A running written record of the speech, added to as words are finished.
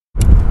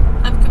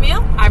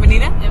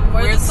Anita. And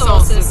we're the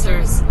Soul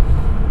Sisters.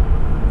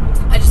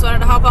 I just wanted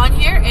to hop on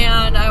here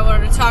and I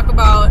wanted to talk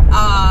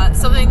about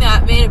something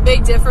that made a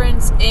big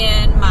difference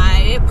in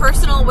my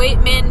personal weight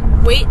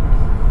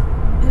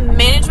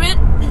management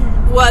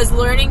was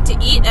learning to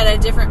eat at a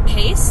different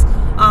pace,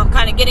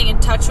 kind of getting in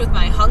touch with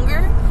my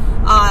hunger.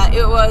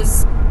 It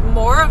was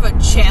more of a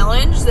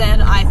challenge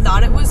than I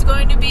thought it was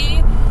going to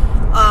be.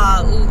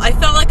 I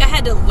felt like I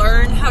had to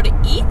learn how to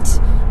eat.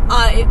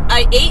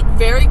 I ate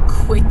very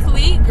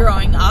quickly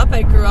growing up.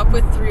 I grew up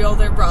with 3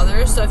 older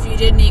brothers, so if you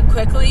didn't eat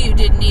quickly, you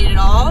didn't eat at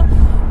all,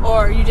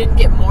 or you didn't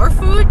get more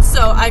food.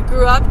 So I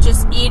grew up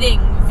just eating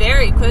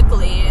very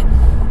quickly,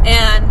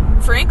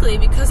 and frankly,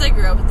 because I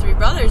grew up with 3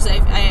 brothers,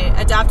 I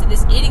adopted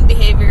this eating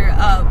behavior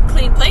of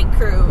clean plate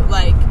crew,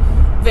 like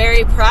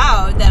very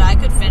proud that I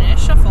could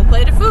finish a full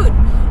plate of food,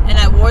 and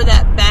I wore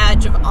that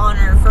badge of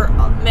honor for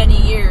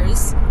many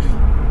years,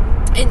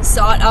 and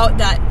sought out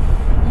that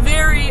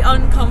very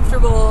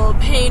uncomfortable,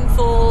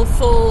 painful,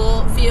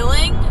 full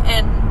feeling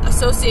and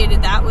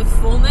associated that with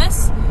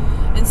fullness.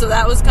 And so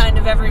that was kind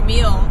of every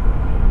meal.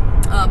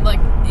 Like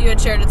you had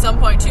shared at some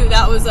point too,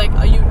 that was like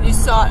you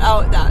sought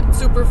out that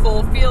super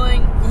full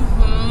feeling.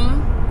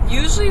 Mm-hmm.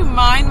 Usually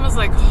mine was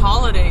like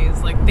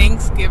holidays, like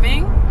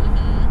Thanksgiving.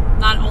 Mm-hmm.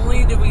 Not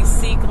only did we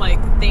seek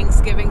like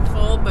Thanksgiving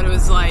full, but it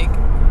was like,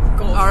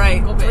 all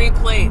right, 3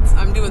 plates.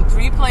 I'm doing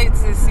 3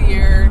 plates this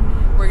year.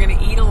 We're going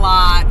to eat a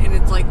lot, and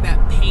it's like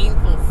that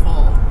painful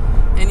full.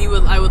 And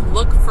I would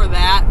look for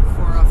that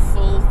for a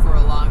full for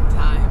a long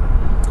time.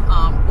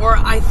 Or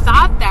I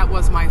thought that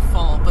was my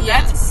full, but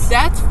yes.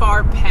 that's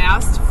far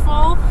past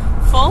full.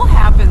 Full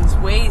happens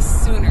way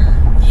sooner.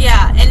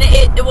 Yeah, and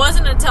it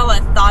wasn't until I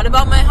thought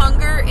about my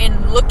hunger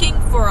and looking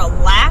for a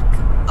lack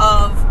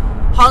of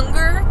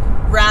hunger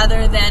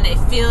rather than a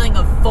feeling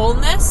of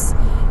fullness,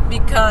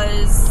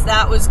 because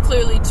that was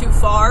clearly too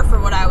far for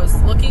what I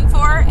was looking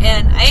for.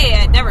 And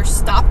I never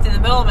stopped in the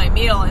middle of my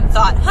meal and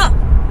thought,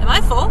 am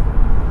I full?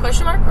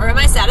 Question mark? Or am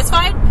I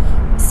satisfied?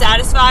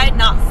 Satisfied,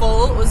 not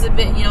full. It was a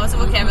bit, it's a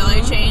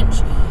vocabulary change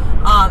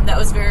that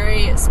was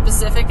very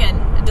specific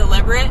and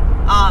deliberate.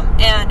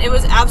 And it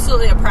was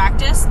absolutely a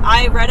practice.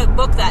 I read a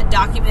book that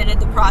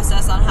documented the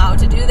process on how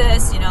to do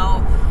this,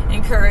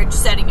 encourage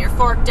setting your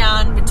fork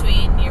down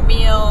between your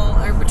meal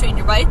or between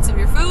your bites of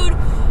your food,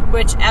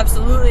 which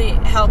absolutely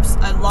helps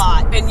a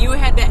lot. And you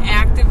had to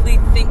actively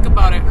think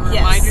about it and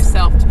remind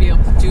yourself to be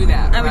able to do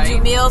that, I would do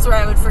meals where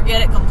I would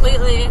forget it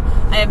completely.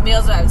 I had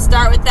meals where I would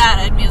start with that.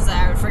 I had meals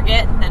that I would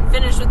forget and then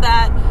finish with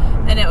that.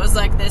 And it was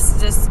like this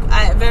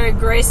very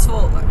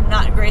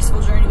not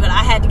graceful journey, but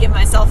I had to give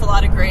myself a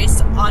lot of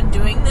grace on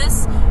doing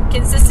this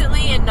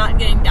consistently and not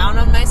getting down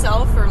on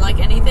myself or like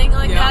anything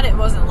like that. It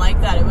wasn't like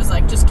that. It was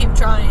like, just keep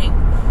trying.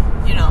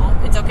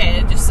 It's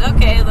okay. Just a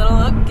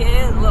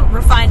little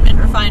refinement.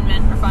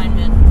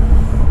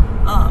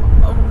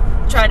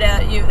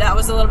 That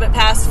was a little bit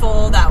past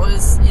full. That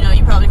was,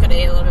 you probably could have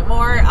ate a little bit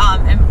more.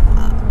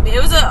 And it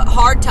was a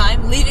hard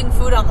time leaving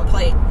food on the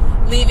plate,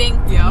 leaving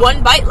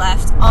 1 bite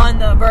left on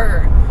the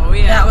burger. Oh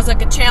yeah, that was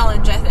like a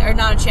challenge, or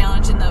not a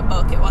challenge in the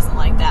book. It wasn't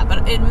like that,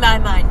 but in my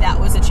mind, that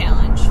was a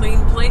challenge.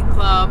 Clean plate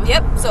club.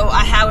 Yep. So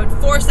I would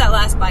force that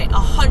last bite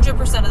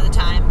 100% of the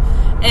time.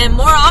 And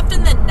more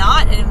often than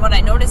not, and what I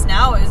notice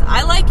now is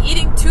I like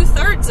eating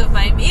 2/3 of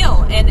my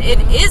meal. And it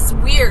is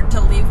weird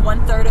to leave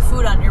 1/3 of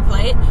food on your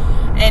plate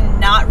and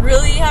not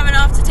really have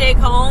enough to take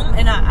home.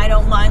 And I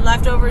don't mind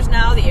leftovers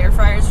now. The air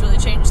fryer's really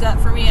changed that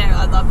for me.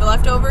 I love the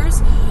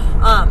leftovers.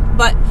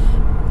 But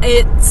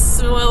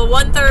it's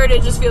 1/3,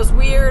 it just feels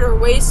weird or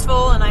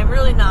wasteful, and I'm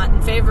really not in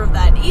favor of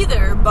that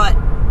either. But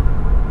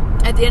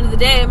at the end of the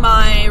day,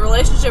 my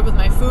relationship with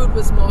my food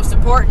was most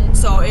important,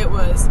 so it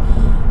was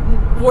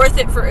worth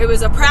it. It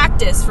was a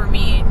practice for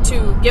me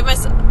to give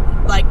myself,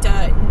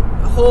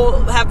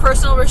 have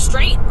personal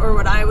restraint, or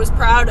what I was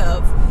proud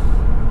of,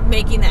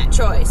 making that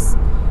choice.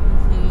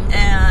 Mm-hmm.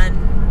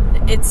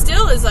 And it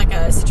still is like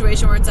a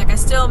situation where it's like I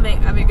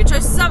make good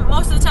choices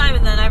most of the time,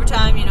 and then every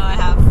time, I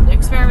have the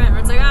experiment where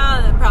it's like,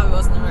 that probably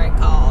wasn't the right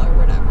call or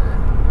whatever,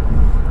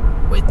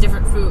 with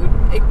different food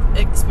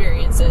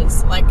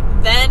experiences. Like,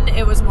 then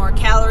it was more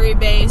calorie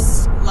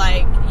based,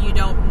 like you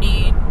don't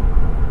need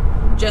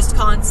just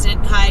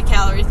constant high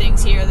calorie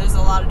things here. There's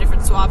a lot of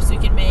different swaps you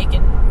can make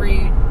and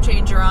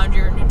change around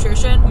your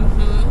nutrition,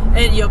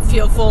 and you'll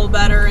feel full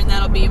better, and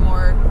that'll be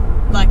more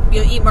like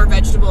you'll eat more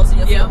vegetables and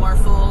you'll feel more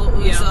full,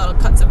 so that'll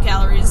cut some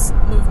calories,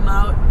 move them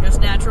out just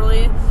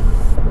naturally.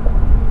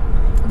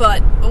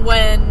 But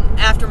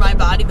after my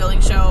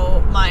bodybuilding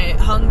show, my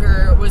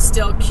hunger was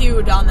still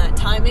cued on that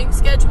timing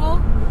schedule,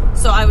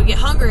 so I would get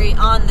hungry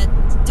on the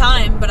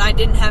time, but I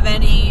didn't have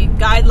any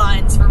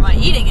guidelines for my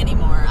eating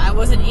anymore. I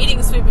wasn't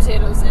eating sweet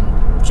potatoes and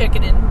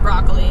chicken and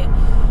broccoli.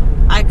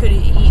 I could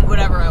eat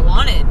whatever I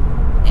wanted,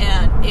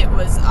 and it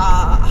was a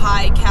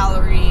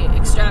high-calorie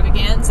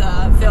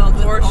extravaganza filled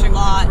with a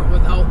lot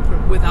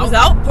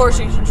without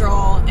portion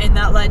control, and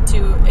that led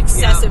to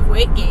excessive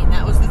weight gain.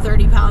 That was the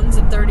 30 pounds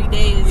in 30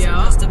 days,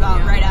 just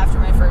about right after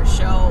my first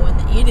show, when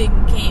the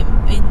eating came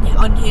and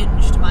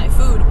unhinged my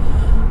food.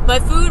 My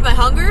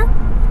hunger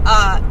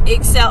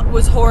Excel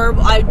was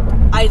horrible.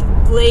 I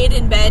laid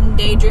in bed and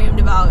daydreamed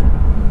about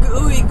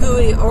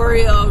gooey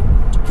Oreo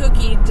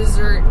cookie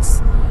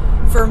desserts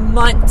for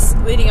months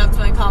leading up to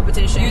my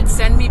competition. You'd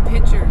send me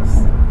pictures.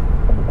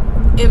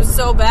 It was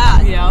so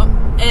bad. Yeah.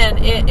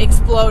 And it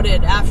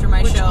exploded after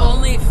my Which show.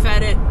 only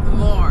fed it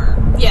more.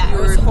 Yeah, you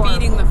it was were horrible.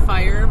 feeding the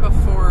fire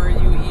before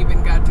you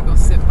even got to go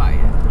sit by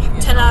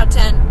it. 10 out of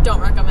 10, don't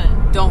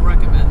recommend. Don't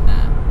recommend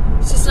that.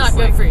 It's just not good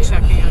like for you.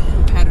 Checking a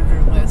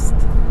competitor list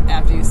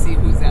after you see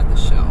who's at the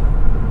show.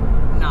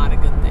 Not a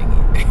good thing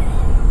either.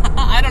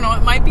 I don't know,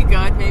 it might be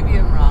good, maybe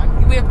I'm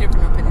wrong. We have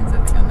different opinions,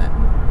 I think, on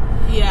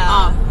that.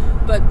 Yeah.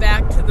 But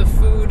back to the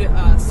food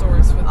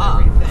source with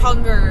everything.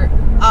 Hunger.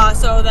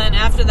 So then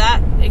after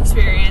that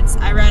experience,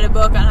 I read a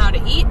book on how to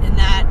eat, and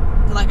that,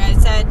 like I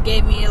said,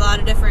 gave me a lot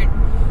of different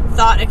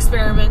thought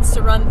experiments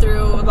to run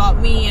through about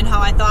me and how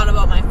I thought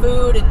about my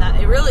food, and that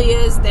it really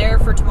is there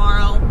for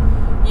tomorrow.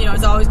 You know,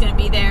 it's always going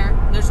to be there.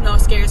 There's no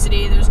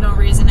scarcity. There's no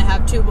reason to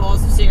have 2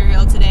 bowls of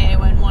cereal today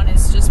when one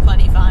is just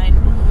plenty fine.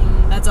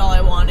 That's all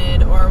I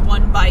wanted. Or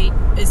 1 bite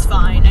is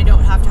fine. I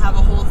don't have to have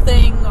a whole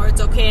thing. Or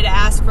it's okay to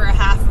ask for a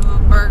half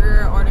of a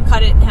burger or to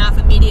cut it in half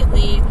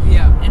immediately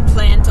and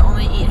plan to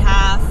only eat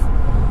half.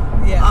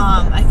 Yeah.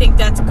 I think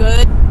that's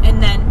good.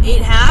 And then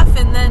eat half,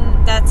 and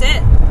then that's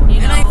it.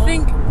 You know? And I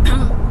think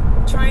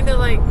trying to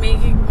like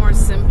make it more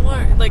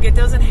simpler. Like it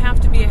doesn't have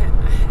to be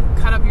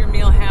cut up your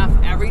meal half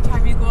every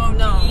time you go out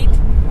to eat.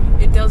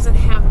 It doesn't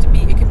have to be.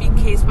 It can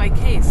be case by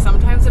case.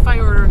 Sometimes if I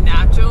order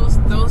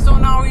nachos, those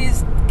don't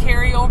always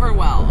carry over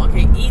well.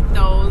 Okay, eat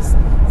those.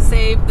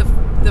 Save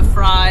the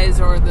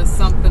fries or the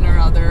something or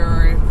other.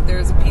 Or if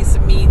there's a piece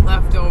of meat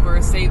left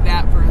over, save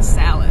that for a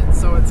salad.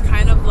 So it's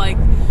kind of like,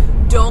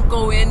 don't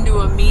go into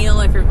a meal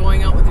if you're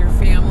going out with your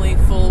family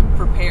full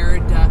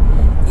prepared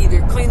to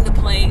either clean the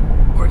plate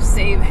or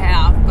save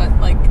half, but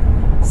like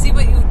see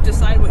what you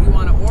decide what you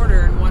want to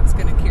order and what's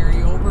going to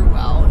carry over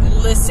well.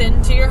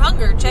 Listen to your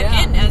hunger. Check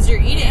in as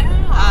you're eating.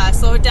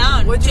 Slow it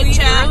down. What did you eat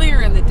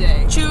earlier in the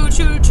day?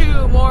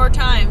 Chew more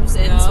times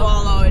and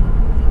swallow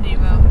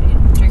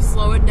and drink.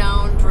 Slow it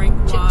down. Drink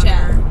water.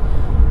 Chit-chat.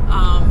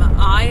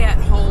 I at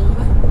home,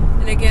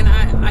 and again,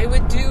 I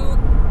would do.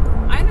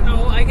 I don't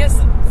know. I guess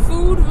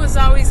food was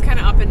always kind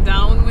of up and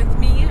down with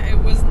me. It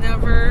was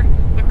never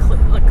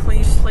a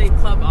clean plate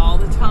club all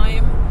the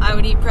time. I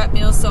would eat prep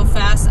meals so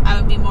fast I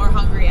would be more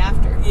hungry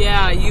after.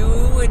 Yeah, you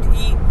would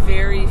eat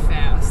very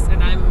fast,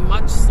 and I'm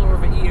much slower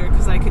of an eater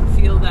because I can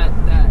feel that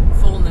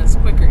fullness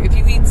quicker. If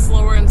you eat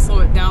slower and slow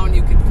it down,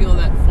 you can feel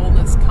that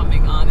fullness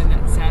coming on and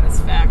that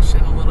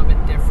satisfaction a little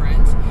bit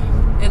different.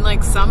 And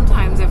like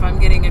sometimes if I'm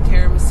getting a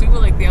tiramisu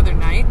like the other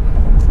night,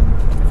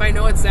 if I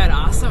know it's that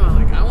awesome,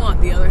 I'm like, I want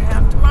the other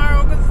half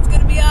tomorrow because it's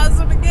going to be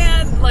awesome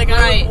again. Like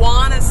I would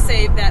want to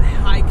save that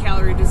high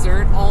calorie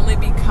dessert only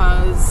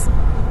because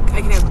I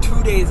can have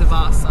 2 days of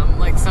awesome.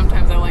 Like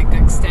sometimes I like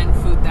to extend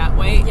food that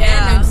way, and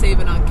I'm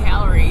saving on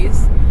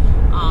calories.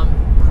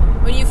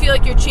 When you feel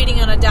like you're cheating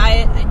on a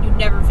diet, and you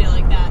never feel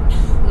like that.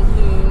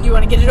 Mm-hmm. You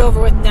want to get it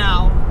over with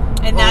now,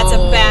 and that's a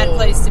bad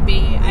place to be.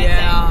 I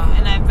think,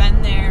 and I've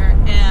been there,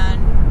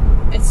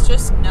 and it's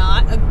just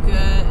not a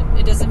good.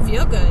 It doesn't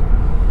feel good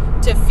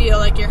to feel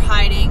like you're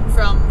hiding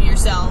from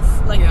yourself,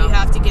 like you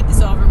have to get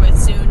this over with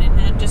soon and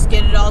then just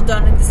get it all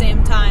done at the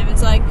same time.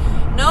 It's like,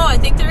 no, I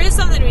think there is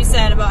something to be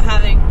said about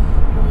having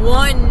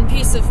 1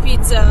 piece of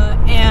pizza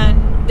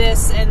and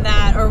this and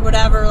that or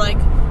whatever, like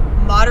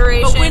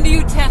moderation. But when do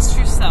you test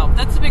yourself?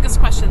 That's the biggest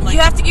question. Like,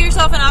 you have to give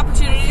yourself an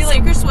opportunity to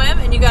sink or swim,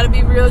 and you got to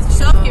be real with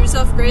yourself, give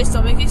yourself grace,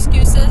 don't make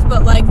excuses,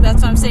 but like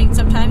that's what I'm saying,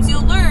 sometimes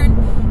you'll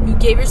learn, you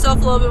gave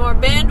yourself a little bit more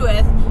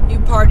bandwidth, you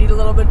partied a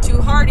little bit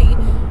too hardy,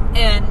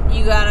 and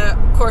you gotta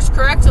course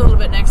correct a little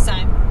bit next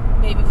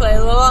time. Maybe play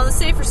a little on the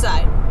safer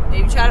side.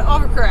 Maybe try to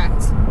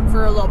overcorrect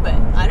for a little bit.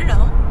 I don't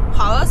know.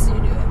 How else do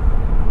you do it?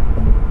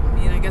 I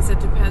mean, I guess it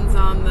depends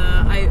on the...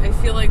 I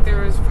feel like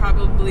there was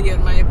probably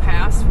in my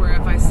past where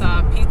if I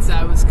saw pizza,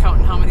 I was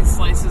counting how many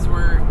slices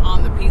were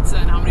on the pizza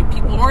and how many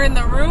people were in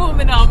the room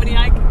and how many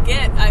I could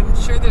get. I'm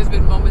sure there's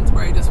been moments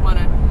where I just want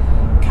to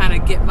kind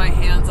of get my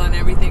hands on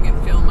everything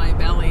and fill my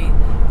belly.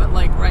 But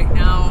like right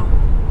now,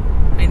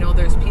 I know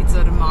there's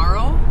pizza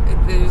tomorrow.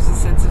 There's a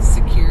sense of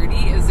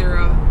security. Is there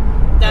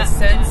a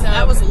sense of...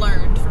 That was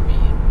learned for me.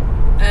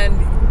 And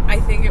I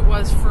think it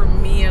was for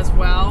me as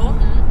well.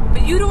 Mm-hmm.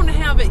 But you don't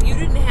have it. You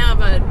didn't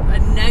have a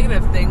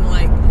negative thing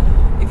like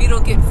if you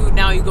don't get food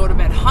now, you go to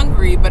bed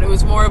hungry. But it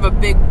was more of a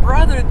big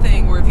brother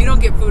thing where if you don't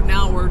get food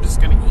now, we're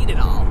just going to eat it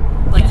all.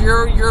 Like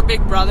your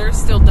big brother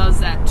still does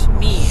that to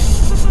me.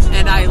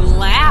 And I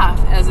laugh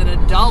as an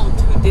adult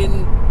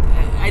who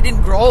I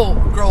didn't grow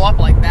up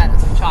like that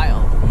as a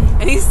child.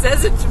 And he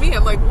says it to me.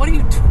 I'm like, what are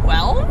you,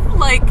 12?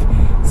 Like,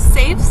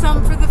 save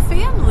some for the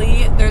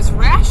family. There's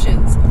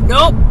rations.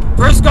 Nope.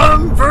 First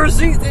come,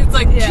 first eat. It's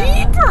like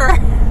cheaper.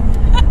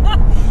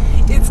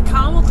 It's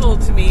comical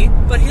to me,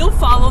 but he'll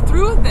follow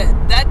through with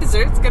it. That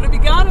dessert's going to be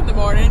gone in the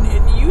morning,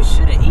 and you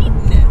should have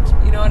eaten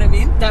it. You know what I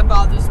mean? That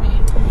bothers me.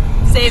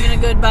 Saving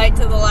a good bite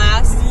to the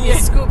last. You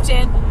scooped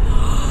in.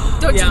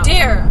 Don't you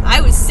dare.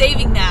 I was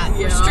saving that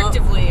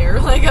restrictively.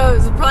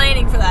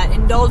 training for that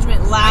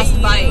indulgent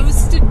last bite. I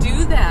used to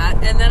do that,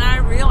 and then I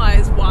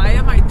realized, why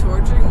am I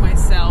torturing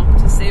myself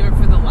to save it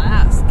for the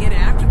last? Get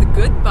after the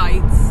good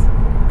bites.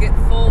 Get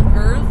full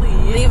early.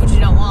 Leave what you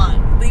don't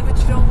want. Leave what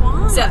you don't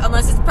want. So,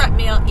 unless it's prep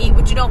meal, eat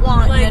what you don't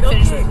want, and then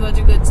finish with a bunch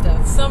of good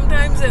stuff.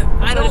 Sometimes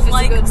I don't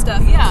like the good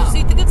stuff. Yeah, just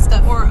eat the good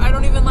stuff. Or I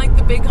don't even like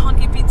the big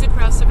hunky pizza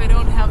crust if I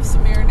don't have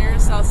some marinara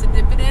sauce to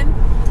dip it in.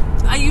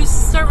 I used to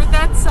start with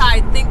that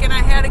side, thinking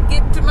I had to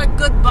get to my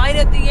good bite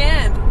at the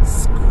end.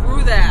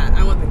 Screw that.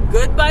 I want the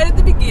good bite at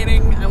the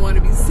beginning. I want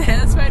to be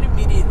satisfied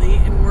immediately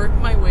and work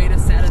my way to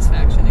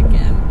satisfaction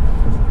again.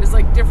 There's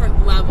like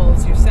different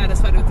levels. You're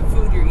satisfied with the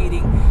food you're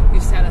eating.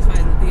 You're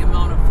satisfied with the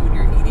amount of food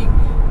you're eating.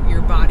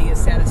 Your body is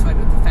satisfied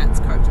with the fats,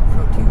 carbs, and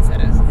proteins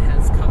that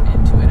has come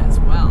into it as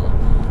well.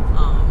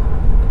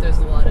 But there's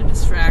a lot of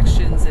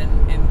distractions and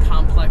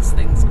complex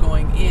things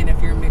going in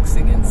if you're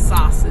mixing in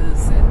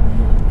sauces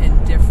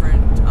and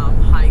different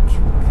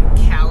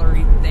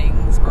high-calorie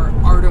things or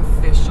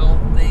artificial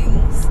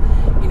things.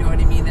 You know what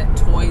I mean? That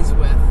toys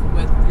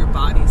with your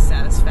body's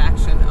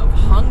satisfaction of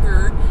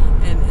hunger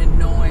and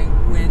knowing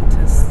when to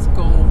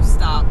go,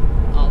 stop,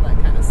 all that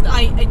kind of stuff.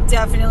 I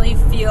definitely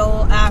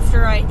feel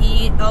after I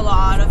eat a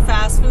lot of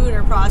fast food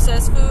or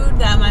processed food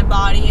that my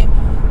body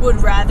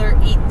would rather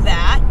eat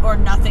that or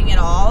nothing at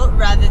all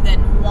rather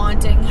than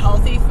wanting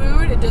healthy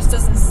food. It just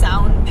doesn't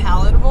sound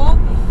palatable.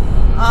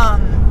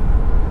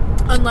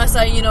 Unless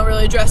I,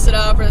 really dress it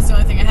up or that's the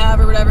only thing I have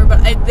or whatever.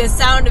 But the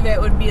sound of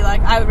it would be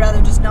like I would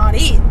rather just not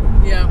eat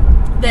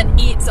than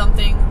eat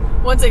something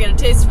once I get a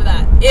taste for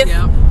that. If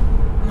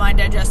my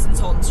digestion's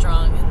holding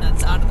strong and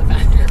that's out of the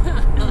factor.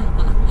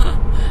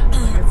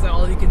 That's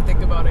all you can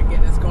think about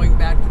again is going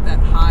back to that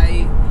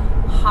high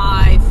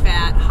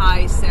fat,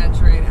 high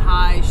saturated,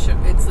 high sugar.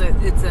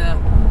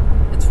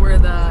 It's where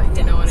the,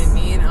 you know what I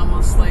mean?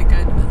 Almost like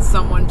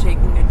someone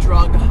taking a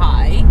drug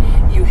high.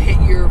 You hit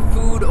your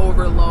food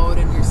overload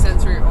and your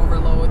sensory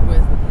overload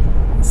with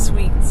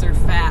sweets or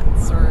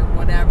fats or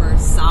whatever,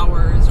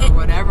 sours or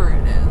whatever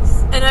it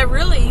is. And I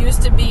really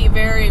used to be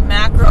very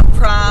macro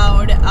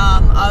proud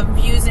of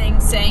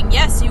saying,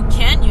 yes, you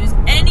can use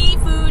any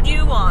food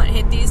you want.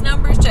 Hit these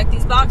numbers, check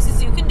these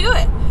boxes, you can do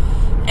it.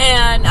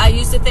 And I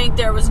used to think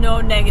there was no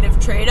negative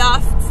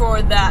trade-off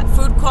for that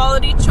food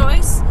quality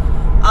choice.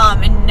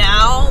 And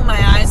now my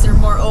eyes are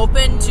more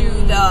open to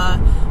the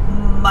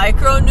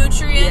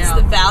micronutrients,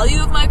 the value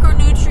of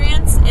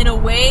micronutrients in a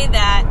way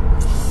that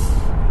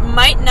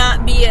might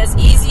not be as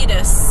easy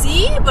to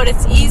see, but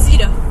it's easy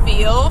to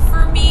feel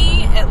for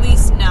me, at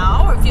least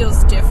now. It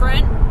feels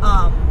different.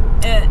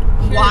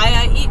 Why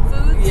I eat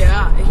foods.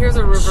 Yeah, here's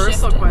a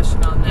reversal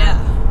question on that.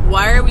 Yeah.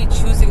 Why are we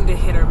choosing to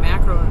hit our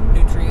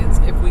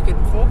macronutrients if we could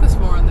focus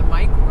more on the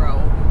micro?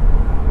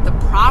 The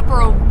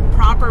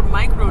proper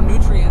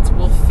micronutrients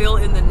will fill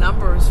in the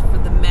numbers for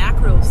the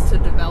macros to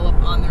develop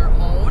on their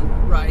own,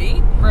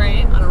 right?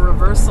 Right. On a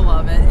reversal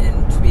of it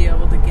and to be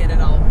able to get it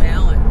all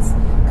balanced.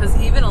 Because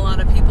even a lot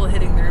of people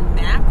hitting their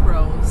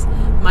macros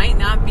might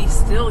not be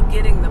still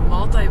getting the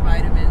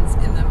multivitamins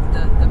and the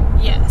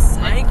yes,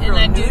 micronutrients. and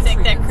I do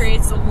think that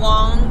creates a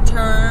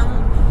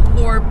long-term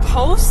or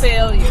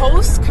failure.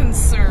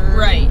 Post-concern.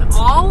 Right.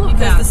 All of because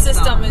that the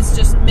system stuff. is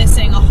just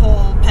missing a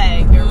whole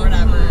peg or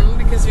whatever.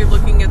 Because you're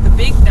looking at the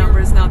big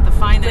numbers, not the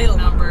finite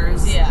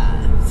numbers. Yeah.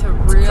 To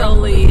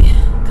really,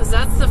 because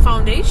that's the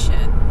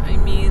foundation. I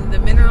mean, the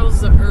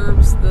minerals, the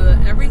herbs,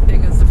 the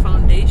everything is the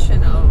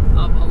foundation of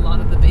a lot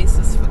of the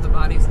basis for the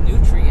body's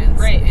nutrients.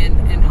 Right.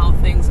 And how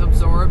things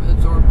absorb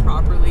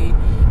properly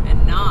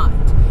and not.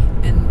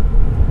 And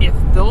if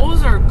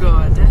those are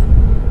good,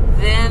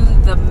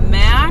 then the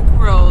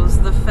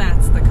macros, the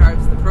fats, the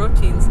carbs, the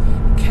proteins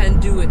can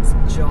do its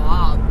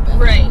job better.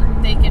 Right.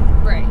 They can,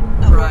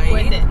 work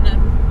with it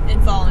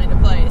and fall into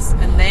place.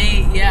 And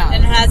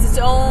and it has its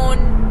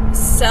own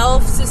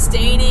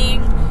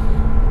self-sustaining.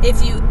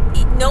 If you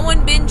eat, no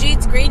one binge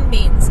eats green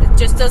beans. It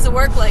just doesn't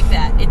work like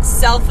that.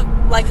 It's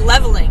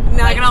leveling.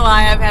 Not gonna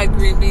lie, I've had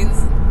green beans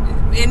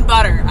in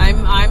butter.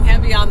 I'm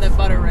heavy on the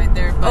butter right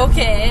there. But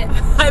okay,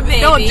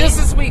 maybe. No, just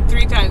this week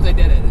 3 times I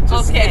did it.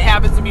 It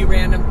happens to be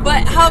random.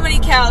 But how many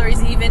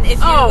calories even? If you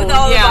with all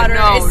the butter,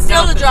 it's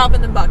still a drop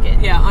in the bucket.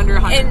 Yeah, under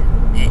 100.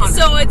 And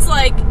so it's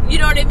like, you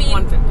know what I mean?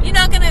 150. You're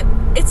not gonna.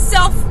 It's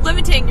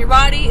self-limiting. Your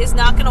body is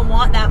not gonna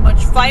want that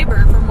much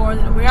fiber for more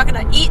than. We're not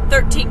gonna eat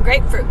 13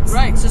 grapefruits.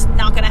 Right. It's just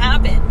not gonna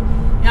happen.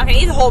 You're not gonna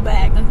eat the whole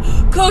bag.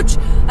 Like, Coach,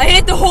 I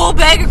ate the whole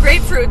bag of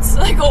grapefruits.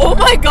 Like, oh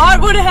my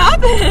God, what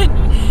happened?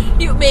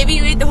 Maybe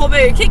you ate the whole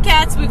bag of Kit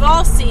Kats. We've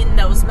all seen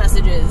those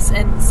messages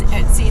and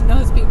seen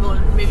those people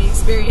and maybe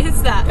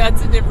experienced that.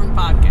 That's a different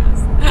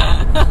podcast.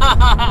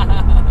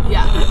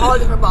 Yeah, whole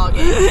different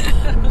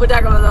ballgame. We'll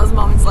talk about those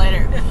moments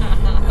later.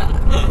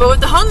 But with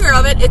the hunger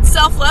of it, it's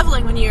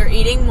self-leveling when you're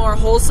eating more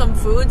wholesome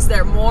foods.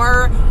 They're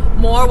more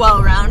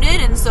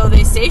well-rounded, and so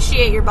they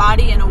satiate your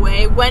body in a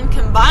way when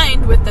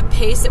combined with the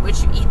pace at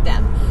which you eat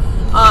them.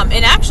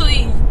 And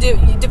actually,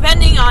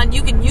 depending on,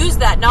 you can use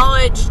that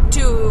knowledge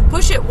to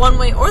push it one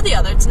way or the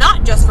other. It's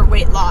not just for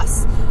weight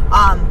loss.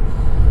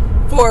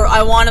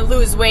 I want to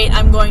lose weight,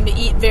 I'm going to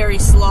eat very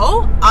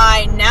slow.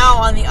 I now,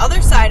 on the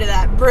other side of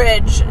that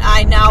bridge,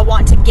 I now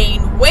want to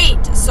gain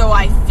weight, so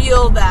I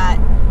feel that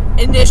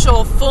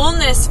initial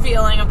fullness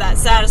feeling of that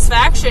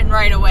satisfaction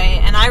right away,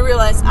 and I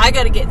realize I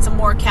got to get some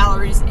more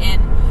calories in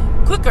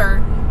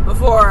quicker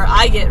before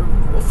I get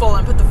full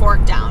and put the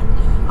fork down.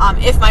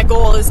 If my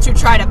goal is to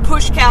try to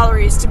push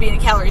calories to be in a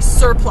calorie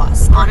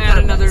surplus or add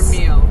another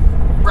meal,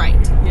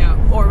 right? Yeah.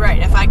 Or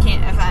right, if I'm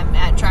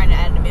trying to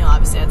add a meal,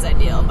 obviously that's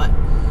ideal. But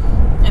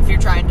if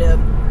you're trying to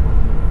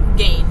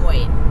gain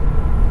weight,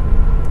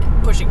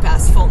 pushing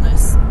past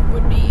fullness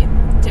would be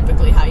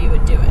typically how you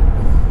would do it.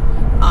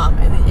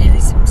 At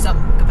least in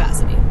some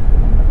capacity,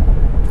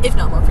 if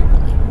not more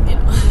frequently, you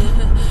know.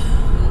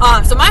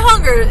 So my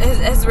hunger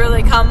has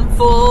really come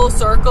full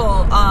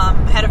circle.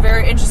 Had a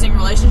very interesting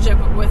relationship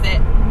with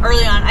it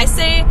early on.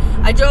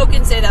 I joke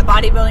and say that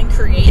bodybuilding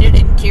created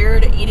and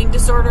cured an eating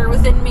disorder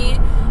within me.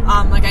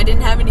 I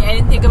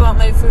didn't think about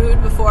my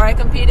food before I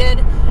competed,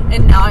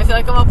 and now I feel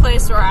like I'm a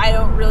place where I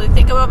don't really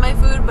think about my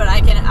food, but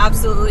I can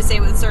absolutely say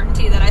with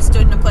certainty that I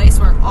stood in a place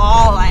where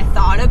all I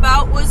thought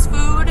about was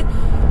food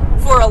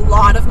for a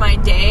lot of my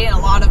day and a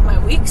lot of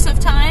my weeks of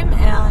time,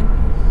 and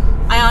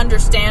I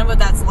understand what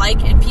that's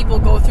like, and people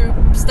go through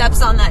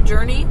steps on that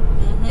journey.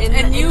 In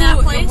that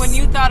place. When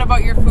you thought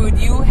about your food,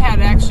 you had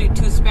actually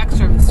two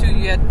spectrums too.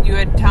 You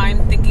had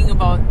time thinking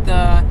about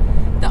the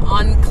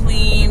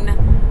unclean,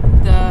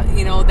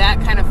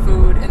 that kind of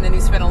food, and then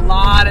you spent a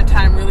lot of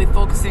time really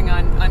focusing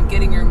on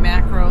getting your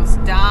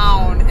macros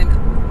down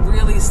and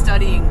really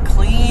studying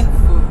clean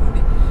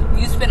food.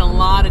 You spent a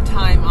lot of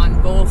time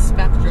on both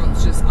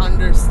spectrums, just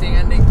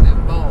understanding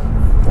them both.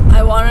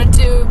 I wanted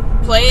to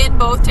play in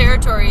both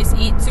territories,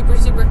 eat super,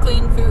 super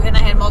clean food, and I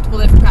had multiple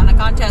different kind of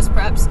contest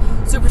preps.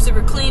 Super,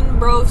 super clean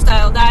bro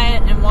style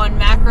diet, and one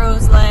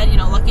macros led,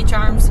 Lucky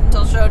Charms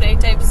until show day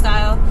type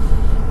style.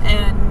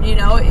 And,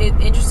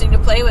 interesting to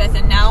play with.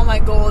 And now my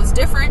goal is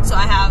different, so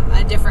I have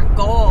a different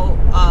goal.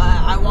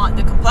 I want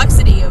the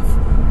complexity of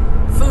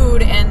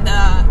food and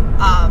the,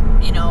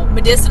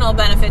 medicinal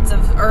benefits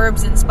of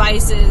herbs and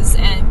spices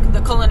and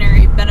the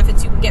culinary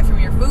benefits you can get from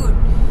your food.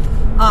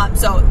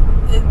 So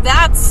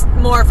that's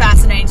more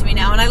fascinating to me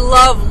now, and I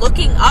love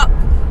looking up.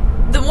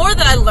 The more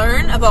that I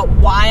learn about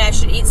why I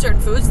should eat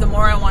certain foods, the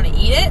more I want to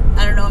eat it.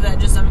 I don't know if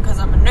that's just because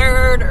I'm a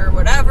nerd or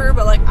whatever,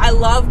 but I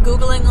love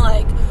Googling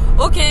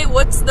okay,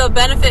 what's the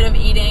benefit of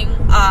eating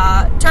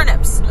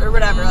turnips or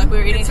whatever? We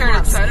were eating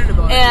turnips,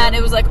 and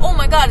it was oh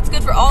my god, it's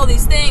good for all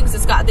these things.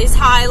 It's got this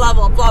high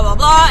level of blah blah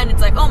blah, and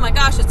it's oh my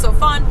gosh, it's so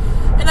fun.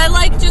 And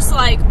I just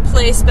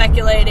play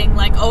speculating,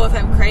 if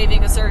I'm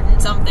craving a certain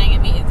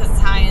something, because it's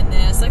high in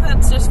this,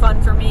 that's just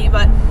fun for me.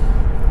 But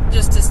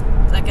just to,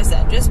 like I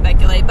said, just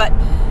speculate. But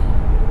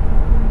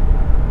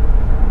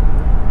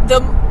the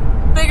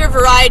bigger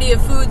variety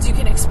of foods you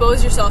can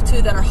expose yourself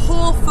to that are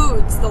whole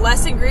foods, the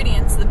less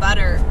ingredients, the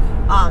better.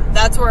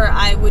 That's where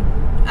I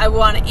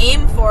want to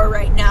aim for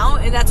right now,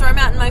 and that's where I'm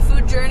at in my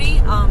food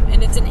journey.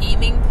 And it's an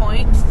aiming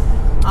point.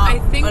 I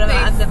think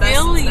they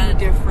feel you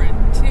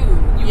different too.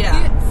 You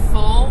get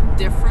full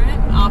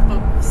different off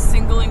of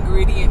single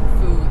ingredient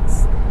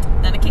foods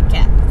than a Kit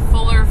Kat.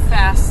 Fuller,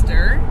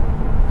 faster.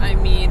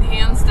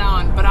 Hands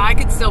down. But I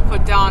could still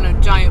put down a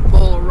giant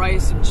bowl of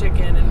rice and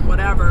chicken and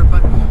whatever.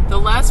 But the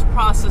less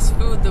processed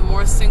food, the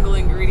more single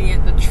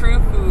ingredient, the true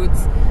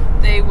foods,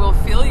 they will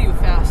fill you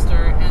faster,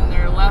 and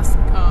they're less.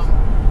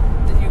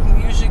 You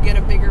can usually get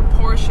a bigger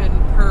portion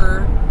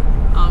per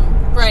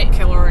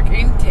caloric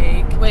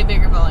intake. Way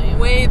bigger volume.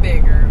 Way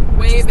bigger.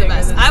 Than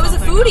I was a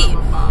foodie.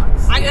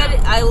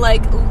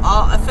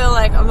 I feel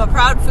like I'm a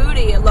proud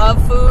foodie. I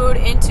love food,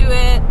 into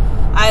it.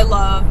 I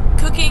love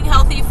cooking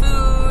healthy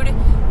food,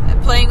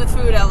 playing with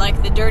food. I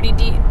like the dirty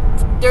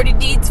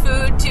deeds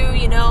food too,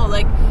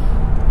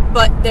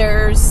 but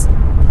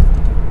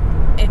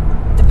it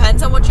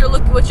depends on what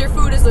your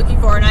food is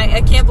looking for. And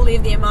I can't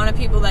believe the amount of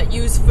people that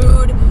use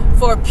food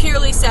for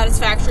purely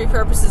satisfactory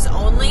purposes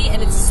only,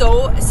 and it's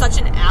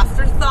such an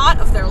afterthought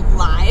of their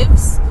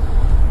lives.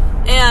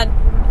 And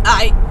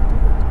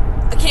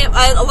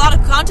a lot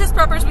of contest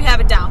preppers, we have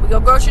it down. We go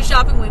grocery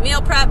shopping, we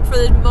meal prep for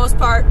the most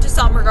part, to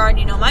some regard.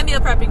 My meal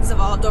prepping's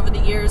evolved over the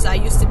years. I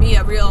used to be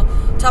a real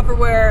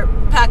Tupperware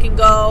pack and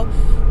go.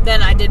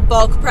 Then I did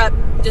bulk prep,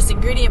 just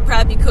ingredient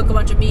prep. You cook a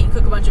bunch of meat, you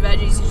cook a bunch of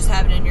veggies, you just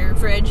have it in your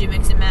fridge, you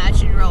mix and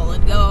match, and you roll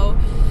and go.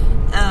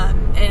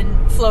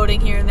 And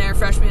floating here and there,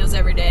 fresh meals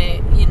every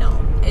day.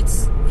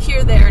 It's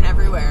here, there, and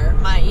everywhere.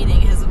 My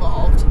eating has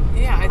evolved.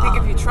 Yeah, I think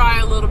if you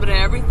try a little bit of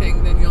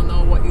everything, then you'll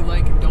know what you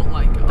like and don't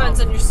like. Depends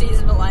on your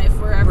season of life,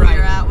 wherever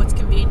you're at, what's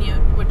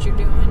convenient, what you're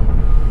doing.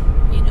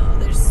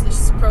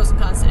 There's pros and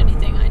cons to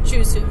anything. I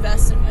choose to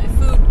invest in my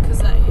food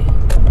because I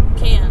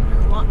can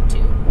or want to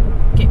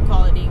get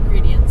quality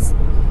ingredients.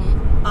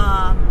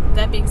 Mm-hmm.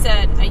 That being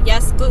said,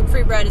 yes,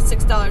 gluten-free bread is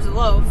 $6 a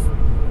loaf,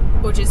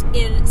 which is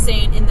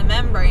insane in the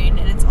membrane,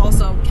 and it's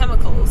also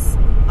chemicals,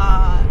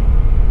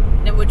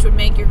 which would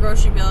make your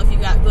grocery bill if you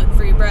got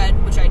gluten-free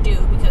bread, which I do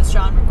because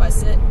Sean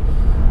requests it,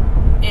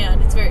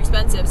 and it's very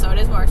expensive, so it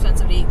is more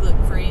expensive to eat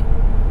gluten-free.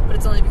 but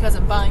it's only because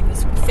I'm buying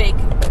this fake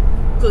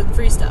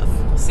gluten-free stuff.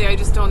 See, I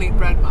just don't eat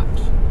bread much.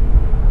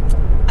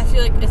 I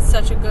feel like it's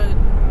such a good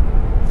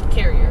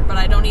carrier, but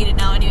I don't eat it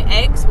now. And you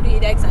eggs? What do you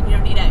eat eggs on? You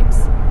don't eat eggs.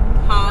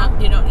 Huh?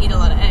 You don't eat a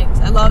lot of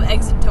eggs. I love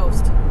eggs and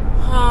toast.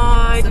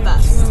 I do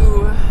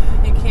too.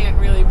 You can't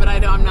really, but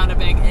I'm not a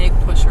big egg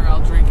pusher.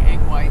 I'll drink egg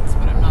whites,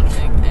 but I'm not a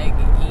big egg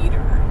eater.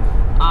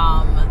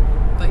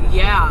 But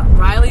yeah,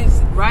 Riley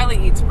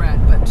eats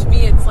bread, but to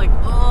me it's like,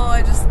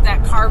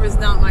 that carb is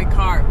not my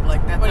carb.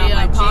 Like, that's not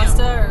my jam.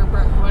 Pasta or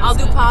what I'll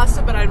do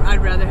pasta, but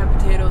I'd rather have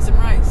potatoes and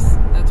rice.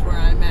 That's where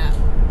I'm at.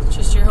 It's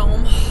just your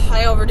home.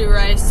 I overdo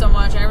rice so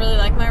much. I really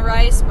like my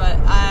rice, but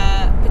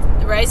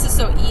rice is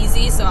so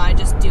easy, so I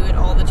just do it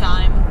all the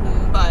time.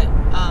 But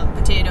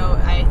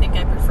potato, I think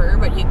I prefer,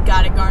 but you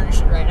gotta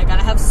garnish it right. I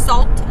gotta have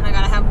salt, and I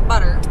gotta have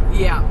butter.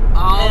 Yeah.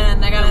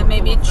 And I gotta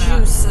maybe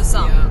juice or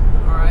something. Yeah.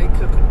 Or I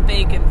cook with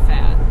bacon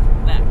fat,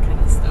 that kind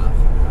of stuff.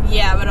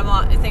 Yeah, but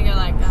I'm thinking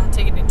like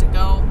taking it to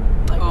go,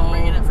 like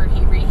bringing it for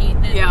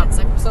reheating it. Yeah. It's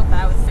like I'm so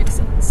bad with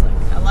fixins.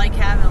 Like, I like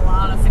having a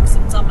lot of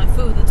fixins on my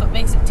food. That's what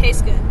makes it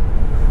taste good.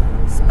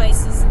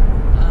 Spices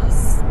and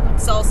like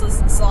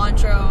salsas and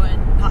cilantro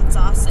and hot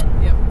sauce and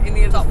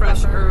any of the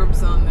fresh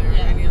herbs on there,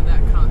 any of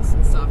that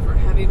constant stuff, or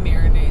heavy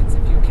marinades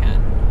if you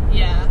can.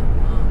 Yeah,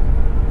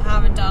 I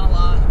haven't done a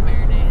lot of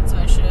marinades, so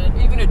I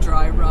should. Even a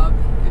dry rub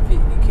if you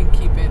can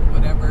keep it,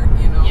 whatever,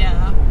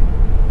 Yeah.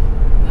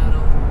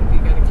 If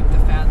you got to keep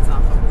the fats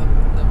off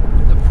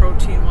of the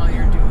protein while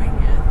you're doing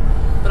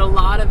it. But a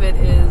lot of it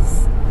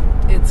is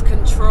it's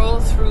control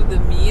through the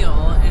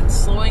meal, and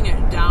slowing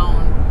it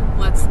down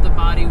lets the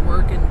body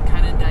work and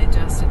kind of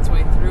digest its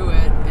way through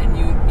it, and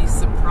you'd be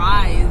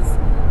surprised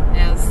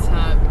as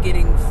to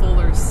getting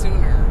fuller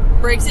sooner.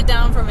 Breaks it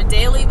down from a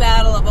daily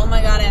battle of, oh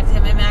my god, I have to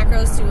hit my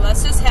macros, to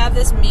let's just have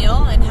this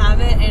meal and have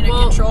it in a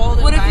controlled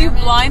environment. What if you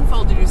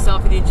blindfolded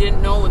yourself and you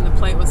didn't know when the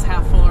plate was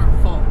half full or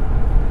full,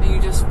 and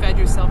you just fed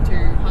yourself till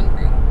you're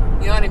hungry?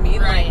 You know what I mean?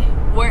 Right.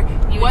 Like,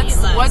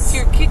 what's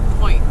your kick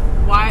point?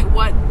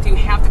 What do you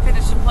have to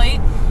finish the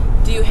plate?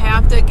 Do you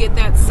have to get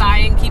that sigh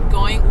and keep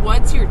going?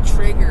 What's your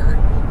trigger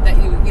that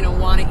you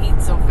want to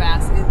eat so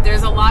fast?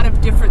 There's a lot of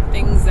different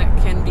things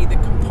that can be the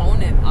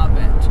component of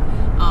it.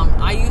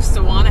 I used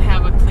to want to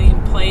have a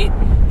clean plate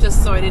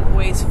just so I didn't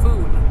waste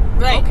food.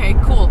 Right. Okay,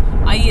 cool.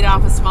 I eat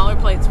off of smaller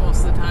plates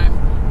most of the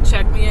time.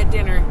 Check me at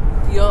dinner.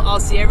 I'll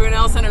see everyone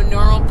else on a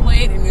normal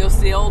plate, and you'll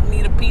see old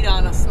Nita Pete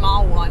on a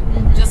small one.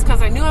 Mm-hmm. Just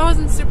because I knew I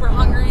wasn't super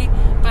hungry,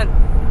 but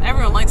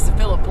everyone likes to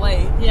fill a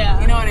plate. Yeah.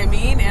 You know what I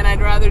mean? And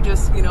I'd rather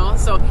just,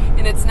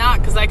 and it's not,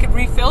 because I could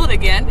refill it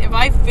again. If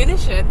I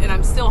finish it and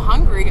I'm still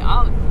hungry,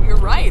 you're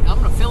right, I'm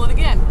going to fill it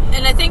again.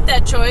 And I think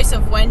that choice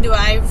of when do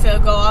I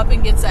go up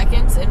and get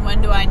seconds and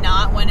when do I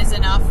not, when is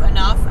enough,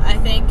 I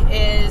think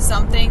is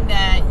something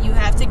that you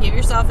have to give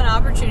yourself an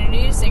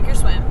opportunity to sink or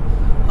swim.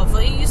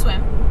 Hopefully you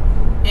swim.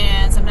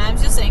 And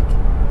sometimes you'll sink.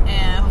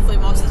 And hopefully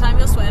most of the time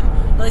you'll swim.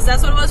 At least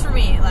that's what it was for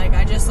me. Like,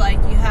 I just,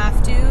 you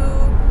have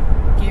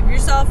to give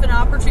yourself an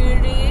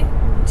opportunity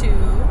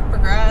to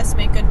progress,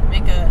 make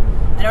a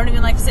I don't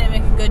even like to say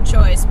make a good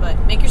choice, but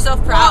make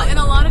yourself proud. Well, and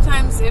a lot of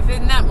times, if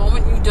in that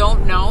moment you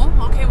don't know,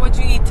 okay, what'd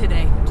you eat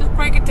today? Just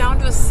break it down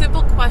to a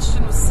simple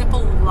question with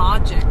simple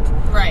logic.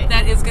 Right.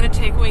 That is going to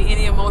take away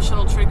any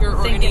emotional trigger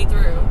or Think it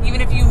through. Even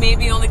if you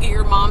maybe only get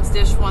your mom's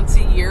dish once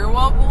a year,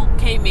 well,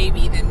 okay,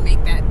 maybe then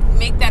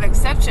make that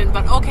exception.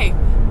 But okay,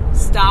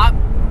 stop,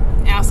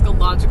 ask a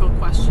logical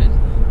question.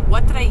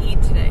 What did I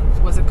eat today?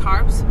 Was it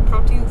carbs,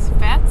 proteins,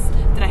 fats?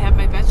 Did I have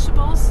my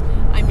vegetables?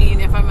 I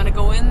mean, if I'm going to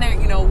go in there,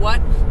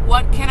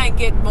 what can I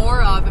get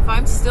more of if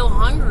I'm still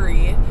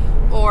hungry?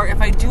 Or if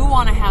I do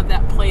want to have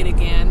that plate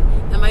again,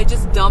 am I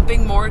just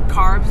dumping more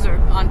carbs or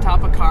on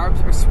top of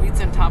carbs or sweets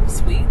on top of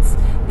sweets?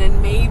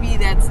 Then maybe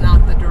that's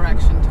not the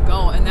direction to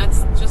go. And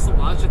that's just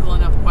logical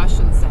enough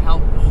questions to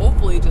help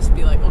hopefully just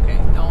be like, okay,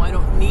 no, I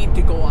don't need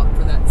to go up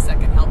for that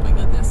second helping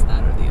of this,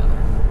 that, or the other.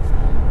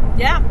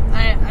 Yeah,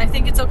 I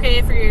think it's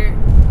okay for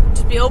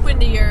to be open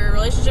to your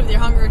relationship with your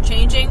hunger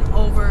changing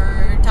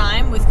over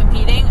time with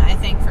competing. I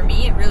think for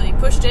me, it really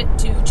pushed it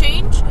to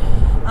change,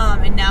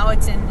 and now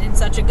it's in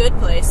such a good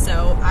place.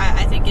 So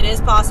I think it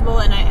is possible,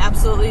 and I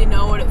absolutely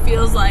know what it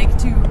feels like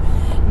to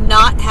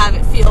not have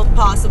it feel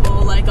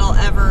possible, like I'll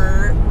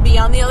ever be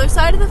on the other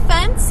side of the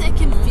fence. It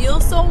can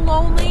feel so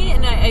lonely,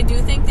 and I do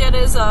think that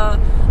is a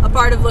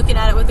part of looking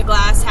at it with the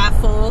glass half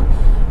full,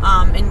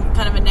 in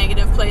kind of a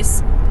negative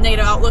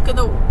outlook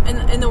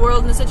in the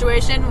world and the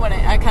situation. When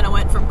I kind of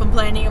went from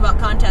complaining about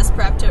contest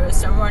prep to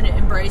someone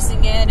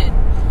embracing it,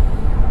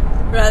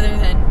 and rather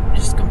than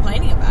just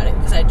complaining about it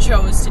because I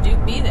chose to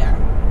be there.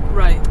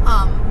 Right.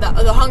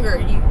 The hunger,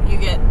 you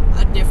get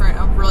a different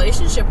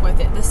relationship with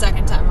it the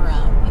second time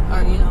around,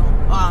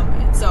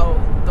 or so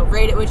the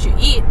rate at which you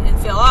eat and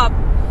fill up,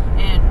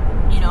 and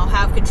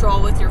have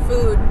control with your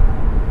food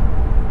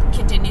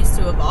continues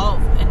to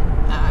evolve, and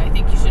I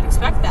think you should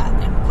expect that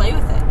and play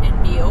with it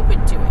and be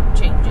open to it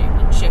changing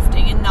and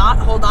shifting, and not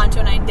hold on to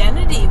an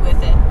identity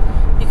with it,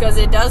 because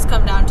it does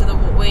come down to the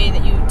way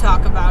that you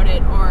talk about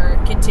it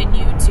or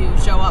continue to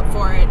show up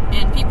for it,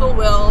 and people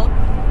will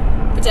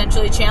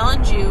potentially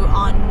challenge you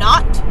on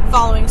not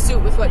following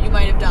suit with what you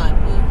might have done.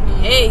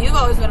 Hey, you've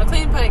always been a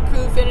clean pipe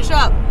crew, finish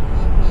up.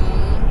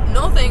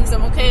 No thanks,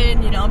 I'm okay,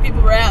 and,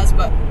 people razz,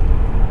 but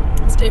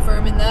stay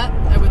firm in that,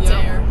 I would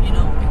say, or,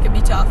 it can be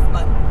tough,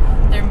 but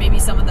there may be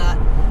some of that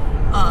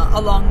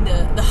along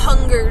the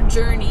hunger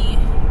journey,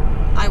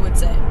 I would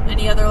say.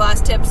 Any other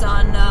last tips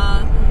on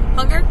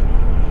hunger?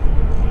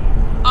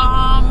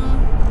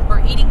 Or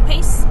eating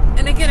pace?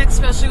 And again,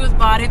 especially with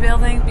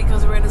bodybuilding,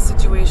 because we're in a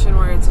situation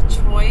where it's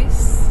a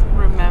choice,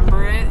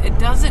 remember it. It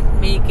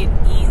doesn't make it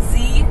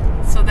easy.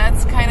 So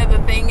that's kind of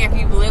the thing. If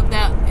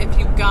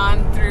you've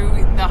gone through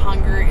the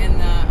hunger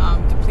and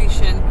the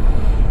depletion,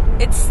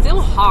 it's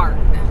still hard.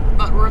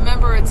 But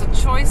remember, it's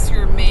a choice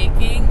you're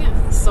making.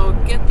 So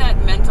get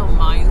that mental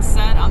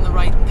mindset on the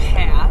right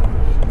path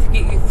to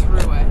get you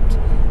through it.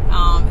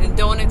 And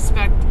don't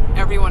expect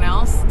everyone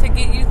else to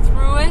get you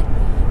through it.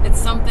 It's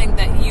something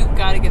that you've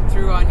got to get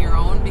through on your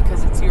own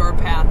because it's your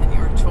path and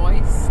your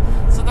choice.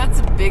 So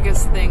that's the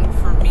biggest thing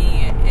for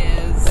me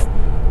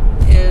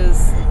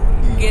is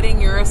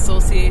getting your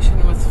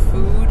association with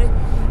food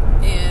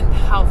and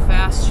how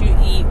fast you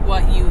eat,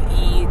 what you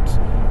eat,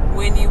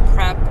 when you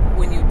prep,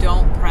 when you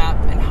don't prep,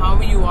 and how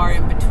you are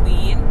in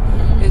between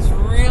is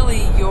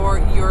really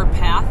your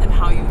path and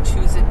how you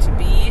choose it to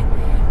be.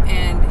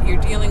 And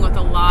you're dealing with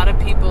a lot of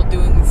people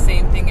doing the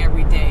same thing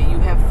every day. You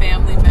have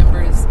family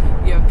members,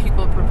 you have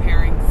people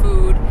preparing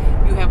food,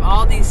 you have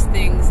all these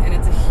things, and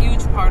it's a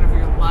huge part of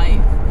your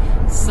life.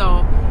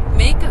 So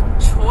make a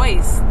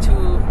choice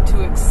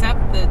to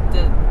accept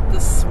the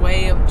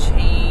sway of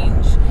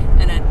change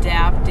and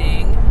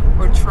adapting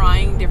or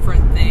trying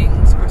different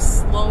things or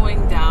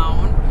slowing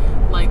down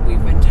like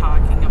we've been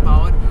talking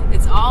about.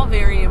 It's all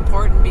very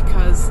important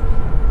because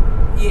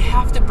you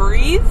have to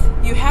breathe,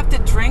 you have to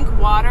drink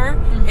water,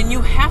 and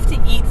you have to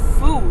eat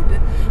food.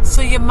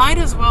 So you might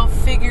as well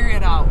figure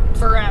it out.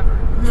 Forever.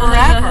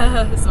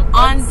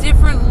 On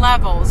different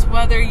levels,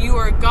 whether you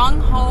are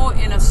gung-ho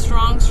and a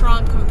strong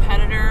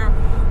competitor,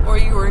 or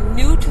you are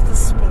new to the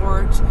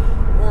sport,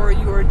 or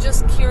you are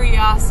just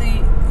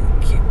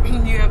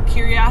you have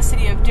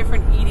curiosity of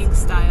different eating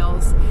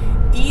styles.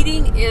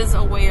 Eating is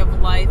a way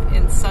of life,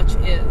 and such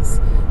is.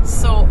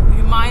 So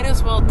you might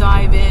as well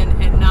dive in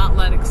and not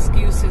let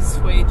excuses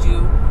sway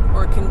you,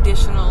 or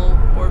conditional,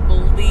 or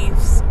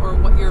beliefs, or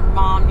what your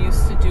mom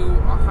used to do,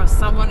 or how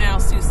someone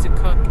else used to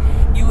cook.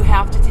 You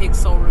have to take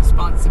sole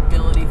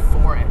responsibility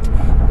for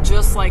it.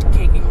 Just like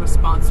taking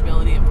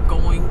responsibility of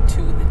going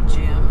to the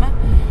gym,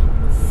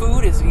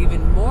 food is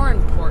even more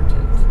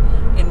important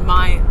in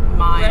my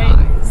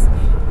eyes,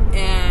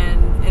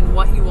 and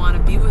what you want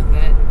to be with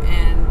it.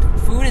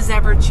 And food is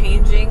ever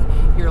changing.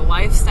 Your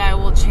lifestyle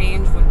will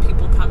change when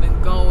people come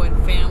and go, and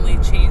family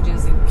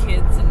changes, and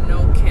kids and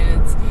no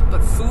kids. But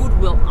food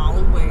will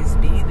always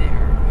be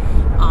there.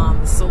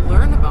 So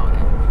learn about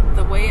it.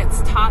 The way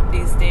it's taught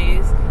these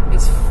days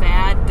is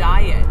fad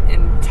diet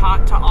and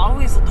taught to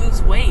always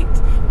lose weight.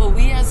 Well,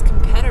 we as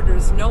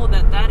competitors know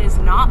that is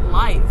not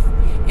life.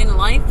 In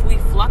life, we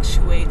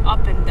fluctuate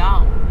up and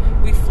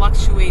down. We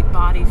fluctuate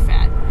body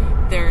fat.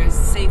 There's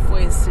safe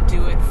ways to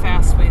do it,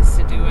 fast ways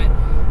to do it,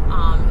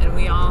 and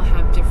we all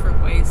have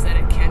different ways that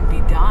it can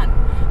be done.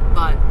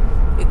 But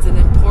it's an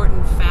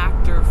important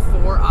factor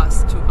for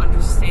us to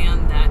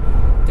understand that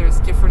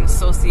there's different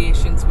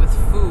associations with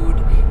food,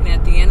 and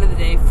at the end of the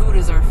day, food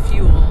is our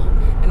fuel,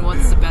 and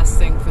what's the best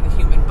thing for the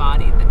human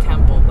body? The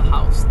temple, the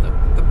house, the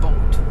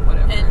boat,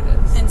 whatever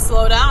it is. And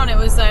slow down.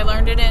 I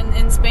learned it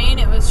in Spain.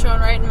 It was shown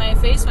right in my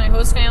face. My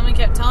host family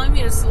kept telling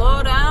me to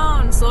slow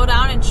down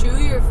and chew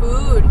your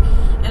food.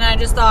 And I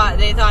just thought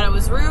they thought it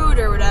was rude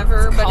or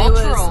whatever. It's but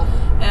cultural.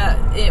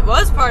 It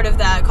was part of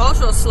that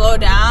cultural slow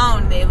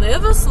down. They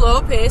live a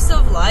slow pace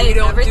of life. We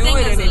don't Everything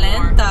do it is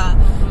anymore. lenta,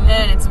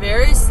 and it's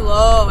very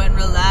slow and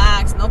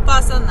relaxed. No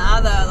pasa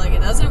nada. Like,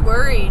 it doesn't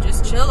worry.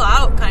 Just chill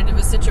out, kind of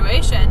a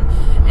situation.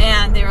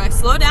 And they were like,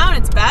 slow down.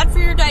 It's bad for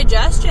your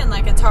digestion.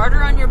 Like, it's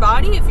harder on your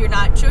body if you're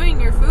not chewing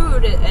your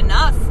food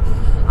enough.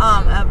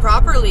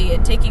 Properly,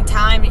 and taking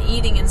time and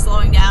eating and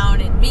slowing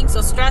down and being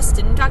so stressed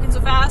and talking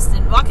so fast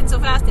and walking so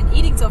fast and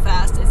eating so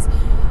fast. It's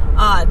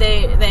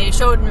they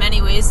showed in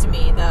many ways to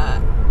me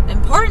the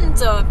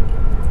importance of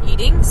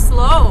eating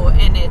slow,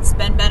 and it's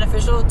been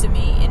beneficial to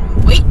me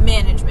in weight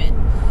management,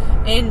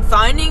 in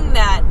finding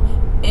that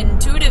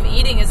intuitive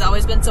eating has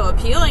always been so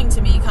appealing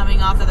to me,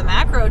 coming off of the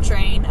macro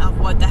train of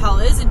what the hell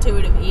is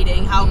intuitive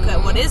eating.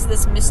 What is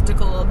this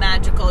mystical,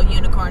 magical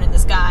unicorn in the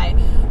sky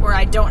where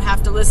I don't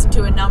have to listen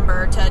to a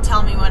number to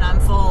tell me when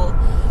I'm full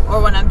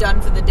or when I'm done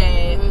for the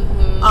day,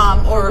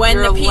 or when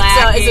the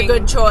pizza is a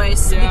good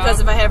choice, because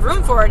if I have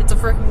room for it, it's a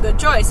freaking good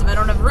choice. If I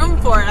don't have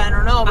room for it, I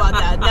don't know about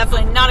that.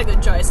 Definitely not a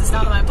good choice. It's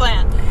not on my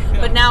plan.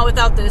 But now,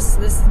 without this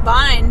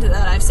bind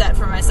that I've set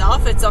for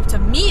myself, it's up to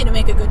me to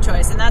make a good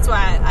choice, and that's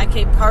why I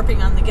keep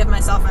harping on the give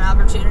myself an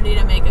opportunity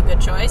to make a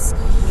good choice,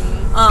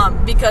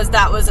 because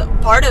that was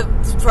part of,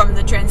 from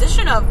the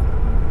transition of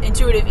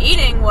intuitive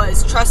eating,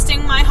 was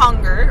trusting my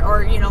hunger,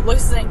 or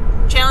listening,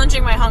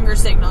 challenging my hunger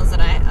signals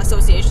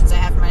associations I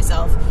have for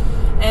myself,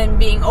 and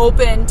being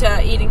open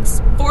to eating,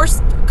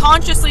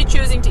 consciously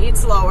choosing to eat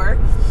slower,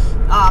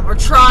 or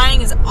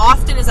trying as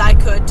often as I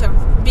could to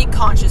be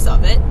conscious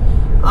of it,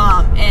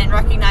 and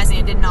recognizing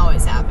it didn't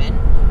always happen,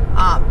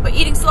 but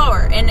eating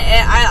slower. And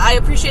I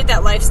appreciate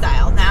that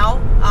lifestyle now,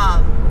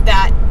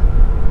 that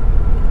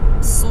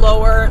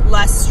slower,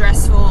 less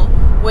stressful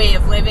way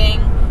of living.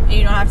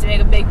 You don't have to make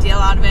a big deal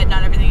out of it.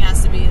 Not everything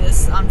has to be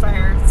this on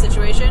fire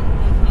situation.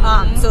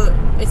 So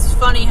it's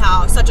funny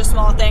how such a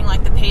small thing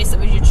like the pace at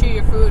which you chew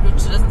your food,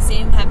 which doesn't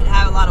seem to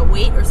have a lot of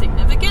weight or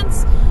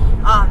significance,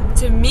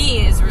 to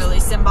me is really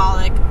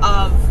symbolic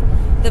of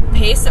the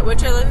pace at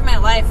which I live my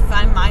life. If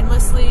I'm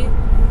mindlessly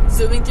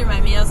zooming through my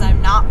meals,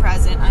 I'm not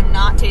present, I'm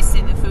not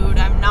tasting the food,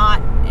 I'm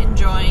not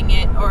enjoying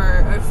it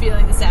or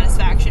feeling the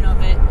satisfaction of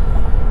it,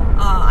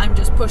 I'm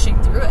just pushing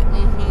through it.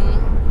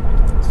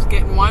 Just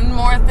getting one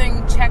more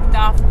thing checked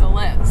off the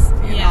list,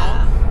 you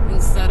know,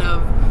 instead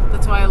of,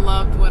 that's why I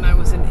loved when I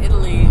was in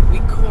Italy, we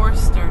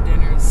coursed our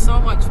dinners so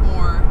much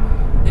more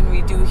than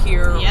we do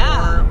here,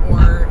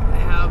 or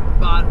have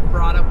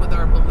brought up with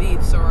our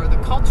beliefs or the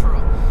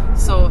cultural.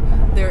 So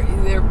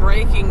they're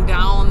breaking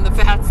down the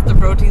fats, the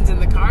proteins,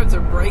 and the carbs. They're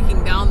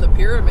breaking down the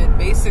pyramid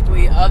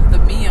basically of the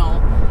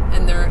meal,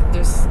 and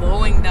they're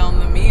slowing down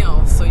the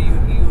meal. So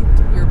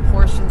your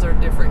portions are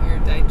different, you're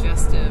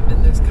digestive,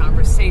 and there's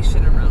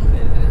conversation around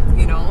it,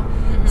 you know.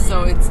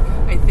 So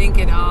I think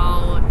it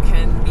all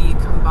can be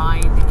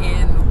combined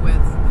in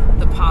with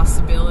the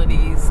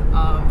possibilities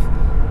of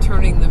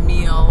turning the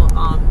meal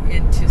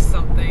into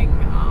something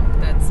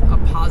that's a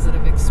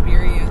positive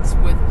experience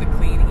with the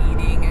clean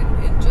eating,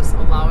 and just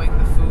allowing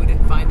the food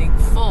and finding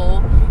full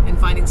and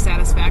finding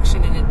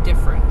satisfaction in it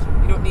different.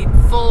 You don't need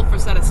full for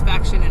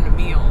satisfaction in a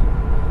meal.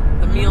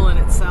 The meal in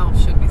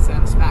itself should be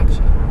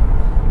satisfaction.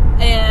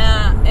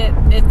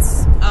 And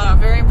it's a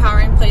very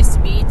empowering place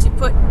to be, to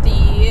put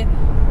the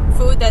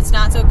food that's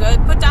not so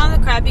good, put down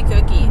the crappy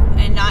cookie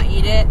and not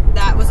eat it.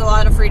 That was a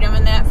lot of freedom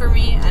in that for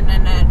me, and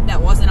then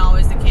that wasn't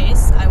always the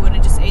case. I would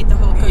have just ate the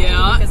whole cookie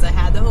because I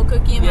had the whole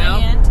cookie in my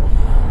hand.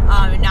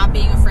 And not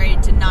being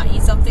afraid to not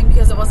eat something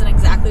because it wasn't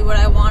exactly what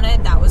I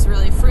wanted. That was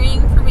really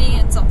freeing for me,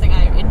 and something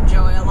I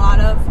enjoy a lot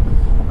of.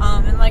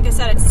 And like I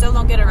said, I still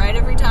don't get it right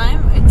every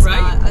time. It's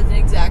not an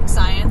exact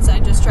science. I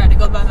just try to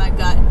go by my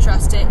gut and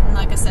trust it. And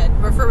like I said,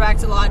 refer back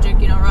to logic,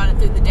 run it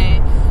through the day.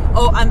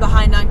 Oh, I'm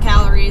behind on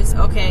calories.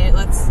 Okay,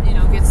 let's,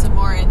 get some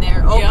more in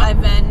there. Oh,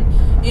 I've been,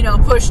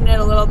 pushing it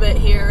a little bit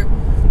here,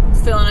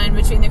 filling in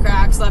between the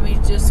cracks. Let me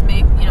just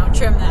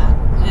trim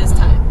that. It is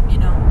time,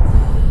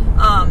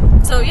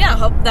 So yeah, I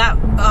hope that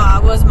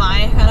was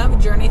my kind of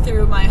journey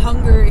through my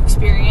hunger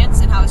experience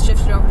and how it's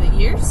shifted over the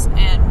years.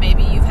 And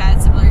maybe you've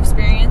had similar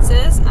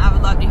experiences. I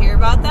would love to hear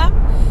about them.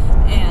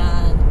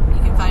 And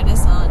you can find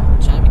us on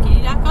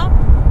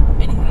ShineBikini.com.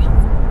 Anything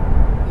else?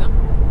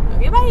 No.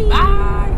 Okay, bye. Bye.